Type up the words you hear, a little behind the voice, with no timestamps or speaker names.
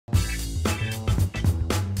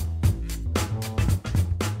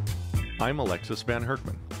I'm Alexis Van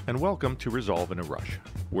Hurkman, and welcome to Resolve in a Rush,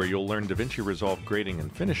 where you'll learn DaVinci Resolve grading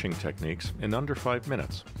and finishing techniques in under 5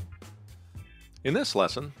 minutes. In this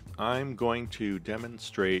lesson, I'm going to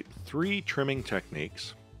demonstrate 3 trimming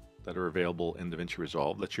techniques that are available in DaVinci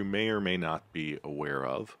Resolve that you may or may not be aware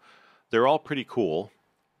of. They're all pretty cool,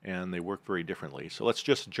 and they work very differently. So let's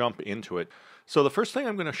just jump into it. So the first thing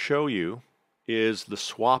I'm going to show you is the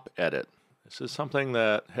swap edit. This is something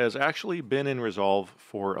that has actually been in Resolve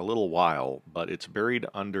for a little while, but it's buried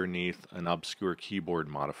underneath an obscure keyboard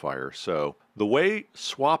modifier. So the way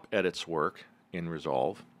swap edits work in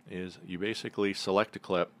Resolve is you basically select a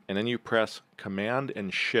clip and then you press Command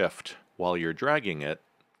and Shift while you're dragging it,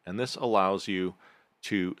 and this allows you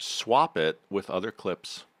to swap it with other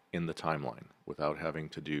clips in the timeline without having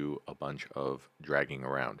to do a bunch of dragging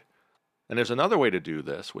around. And there's another way to do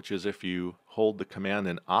this, which is if you hold the Command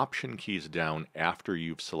and Option keys down after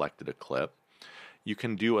you've selected a clip, you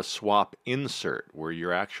can do a swap insert where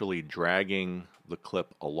you're actually dragging the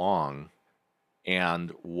clip along,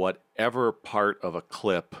 and whatever part of a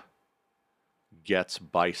clip gets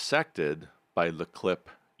bisected by the clip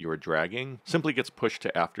you're dragging simply gets pushed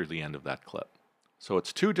to after the end of that clip. So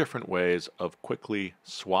it's 2 different ways of quickly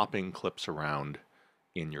swapping clips around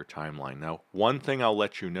in your timeline. Now, one thing I'll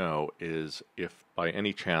let you know is if by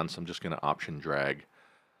any chance I'm just going to option drag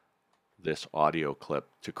this audio clip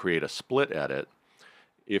to create a split edit,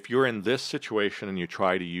 if you're in this situation and you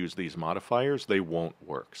try to use these modifiers, they won't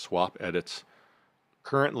work. Swap edits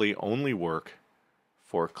currently only work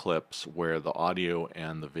for clips where the audio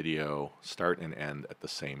and the video start and end at the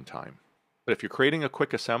same time. But if you're creating a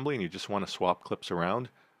quick assembly and you just want to swap clips around,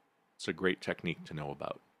 it's a great technique to know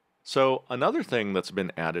about. So another thing that's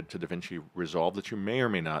been added to DaVinci Resolve that you may or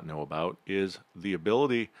may not know about is the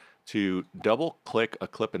ability to double-click a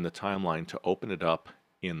clip in the timeline to open it up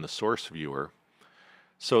in the source viewer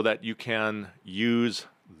so that you can use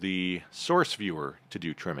the source viewer to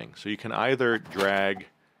do trimming. So you can either drag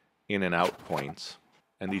in and out points,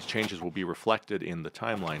 and these changes will be reflected in the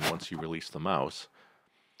timeline once you release the mouse.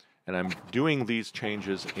 And I'm doing these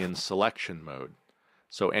changes in selection mode.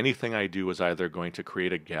 So anything I do is either going to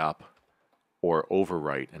create a gap or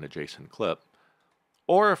overwrite an adjacent clip.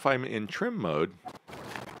 Or if I'm in trim mode,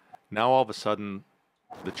 now all of a sudden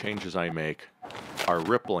the changes I make are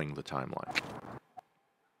rippling the timeline.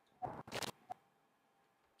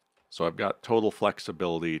 So I've got total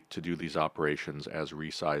flexibility to do these operations as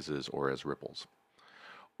resizes or as ripples.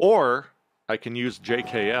 Or I can use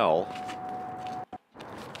JKL,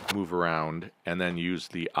 move around, and then use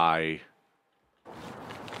the I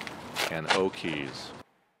and O keys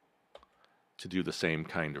to do the same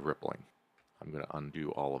kind of rippling. I'm going to undo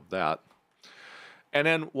all of that. And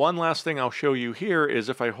then one last thing I'll show you here is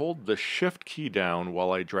if I hold the Shift key down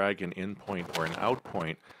while I drag an in point or an out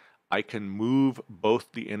point, I can move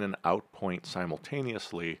both the in and out point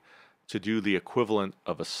simultaneously to do the equivalent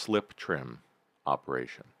of a slip trim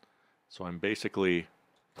operation. So I'm basically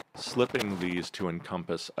slipping these to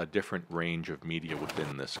encompass a different range of media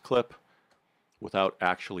within this clip without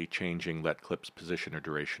actually changing that clip's position or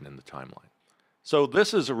duration in the timeline. So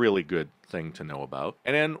this is a really good thing to know about.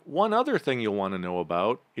 And then one other thing you'll want to know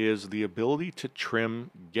about is the ability to trim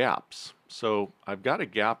gaps. So I've got a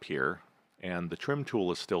gap here, and the trim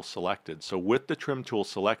tool is still selected. So with the trim tool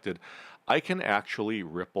selected, I can actually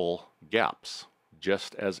ripple gaps,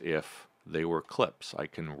 just as if they were clips. I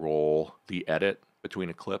can roll the edit between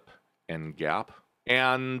a clip and gap,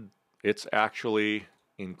 and it's actually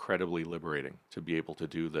incredibly liberating to be able to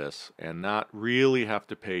do this and not really have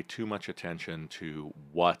to pay too much attention to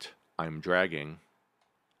what I'm dragging.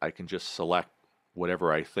 I can just select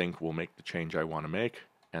whatever I think will make the change I want to make,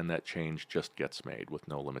 and that change just gets made with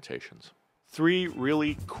no limitations. 3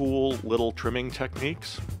 really cool little trimming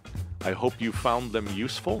techniques. I hope you found them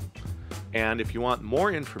useful, and if you want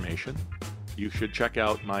more information, you should check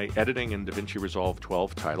out my Editing in DaVinci Resolve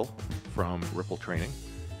 12 title from Ripple Training.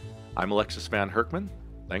 I'm Alexis Van Hurkman.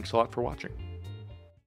 Thanks a lot for watching.